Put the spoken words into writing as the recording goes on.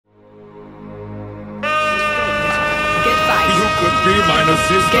be my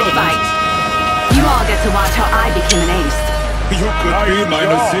assistant. Good fight. You all get to watch how I became an ace. You could be my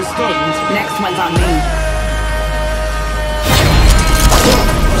assistant. Next one's on me.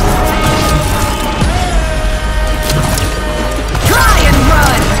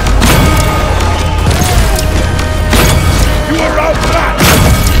 You're outmatched!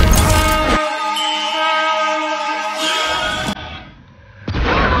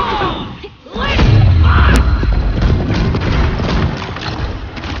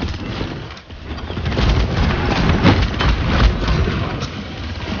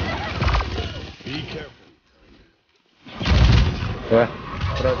 Be careful.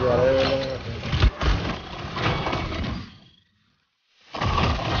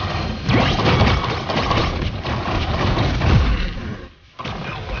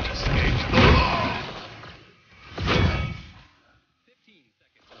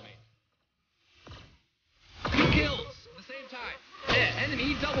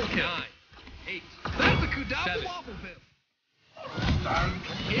 Enemy double kill. 9, 8. That's a Kudama waffle pip.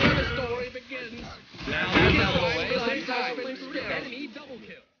 Here the story begins. Now that's out of the way. Same time. Enemy double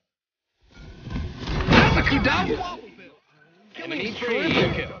kill. That's a Kudama waffle pip. Enemy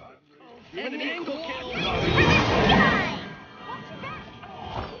triple kill. Enemy angle kill.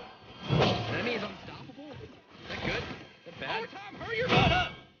 Enemy is unstoppable. Is that good? Is that bad? Overtime, hurry your butt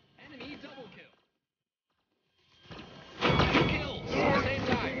up. Enemy double kill.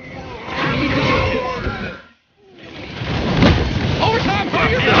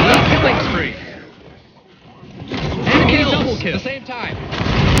 Killing spree. Enemy double kill. At the same time.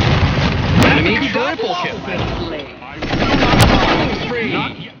 Enemy triple kill. Killing spree.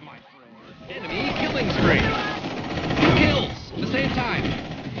 Not yet, my friend. Enemy killing spree. 2 kills. At the same time.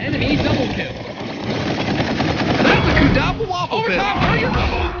 Enemy double kill. That's a Kudama waffle pit. Overtime, hurry your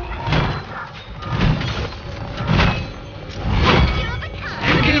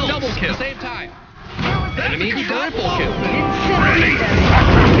Enemy double kill. At the same time. Enemy triple kill.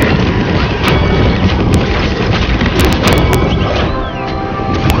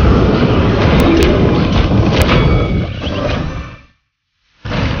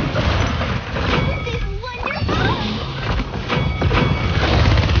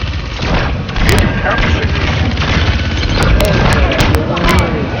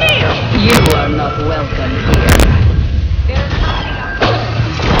 You are not welcome here.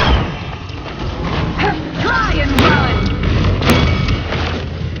 Try and run!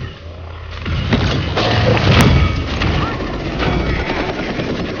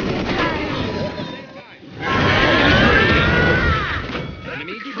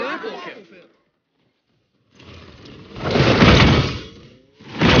 Enemy triple kill.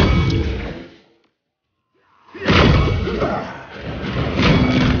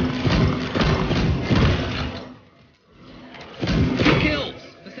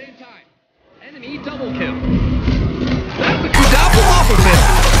 Double kill. That's the Kudama waffle pit.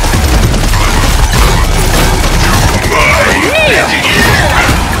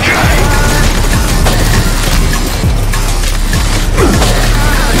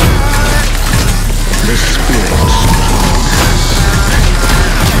 The spirit.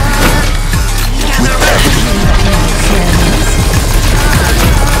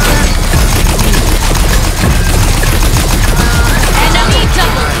 Enemy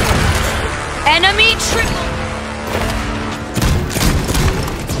double kill. Enemy triple.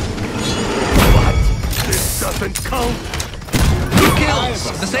 This doesn't count. 2 kills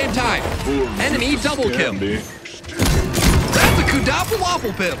at the same time. Enemy double kill. That's a Kudama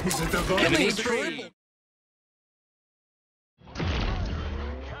waffle pip. Enemy triple.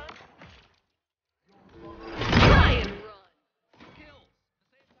 Try and run.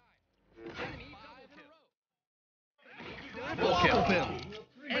 Double kill.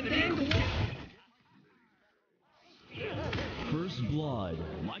 Enemy First blood,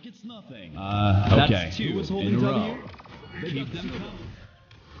 like it's nothing. Okay. That's 2 in a row. Keep them coming.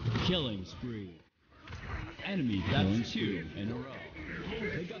 Killing spree. Enemy, that's 2 in a row.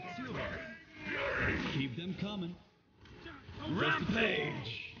 They got 2 of them. Keep them coming.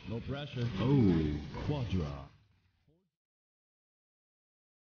 Rampage. No pressure. Oh, quadra.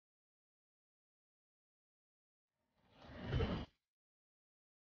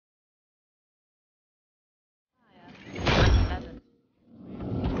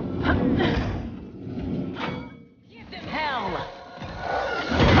 Hell.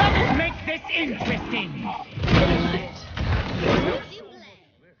 Let's make this interesting.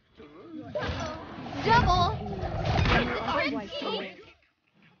 Double.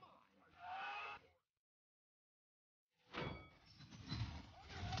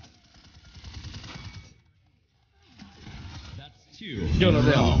 That's Yo no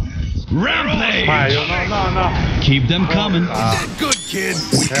dejo. Rampage! No. Keep them coming. Good kid.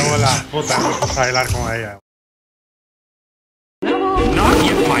 Qué bola, puta, me puse a bailar con ella. Not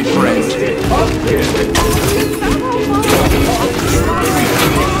yet, my friend.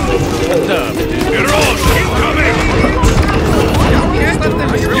 Heroes, incoming!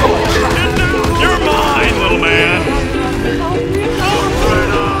 You're mine, little man.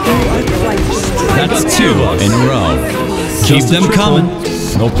 That's 2 in a row. Keep them coming.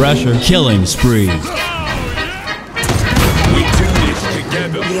 No pressure. Killing spree. We do this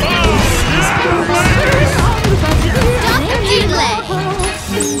together. Stop the delay!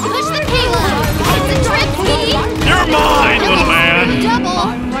 Push the payload! It's a trick, Steve! You're mine, little man. Double!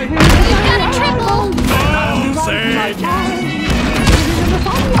 You got a triple!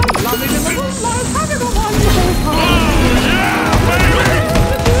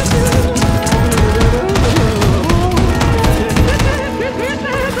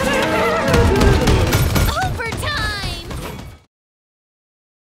 Overtime!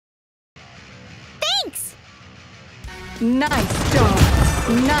 Thanks! Nice job.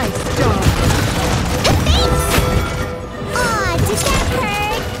 Nice job. Thanks! Aw, did that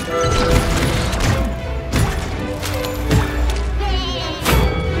hurt? They're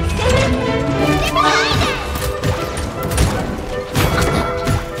behind us!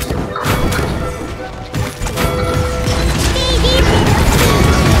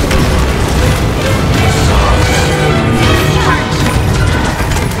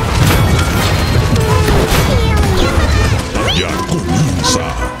 Ya comienza.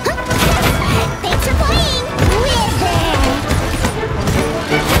 Thanks for playing!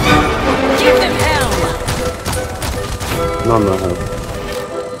 Give them hell. No.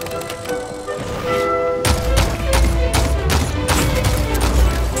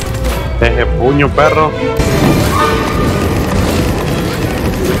 Deje puño, perro.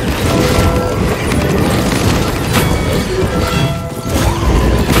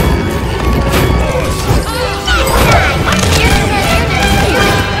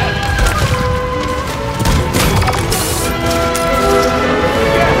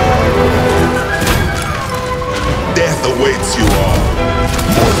 Death awaits you all.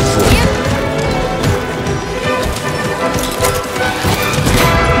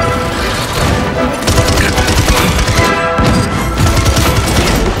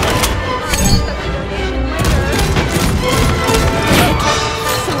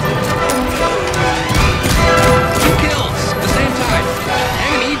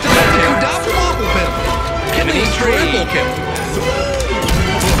 Triple kill.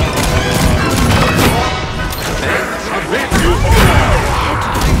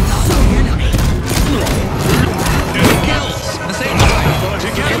 Kills at the same time.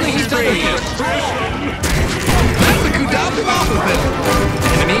 Enemy double kill. That's the Kudapu Waffle Pit.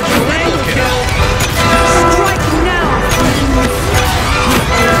 Enemy triple kill. Strike now.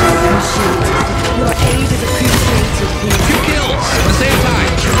 Your aid is appreciated. 2 kills at the same time.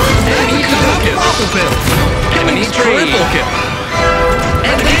 Enemy double kill. Waffle Pit. Enemy triple kill.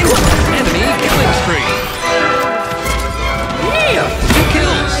 Enemy killing spree. 2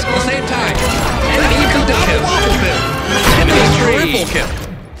 kills at the same time. Enemy Kudapu Waffle Pit. Enemy triple kill.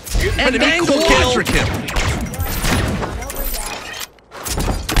 Enemy quadra kill.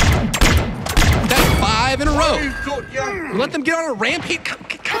 That's 5 in a row. You let them get on a rampage?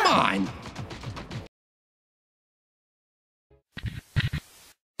 Come on.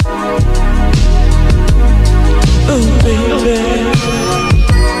 Oh baby,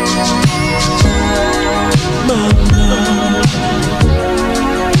 mama.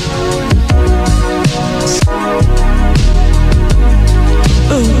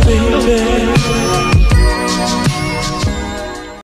 Oh baby.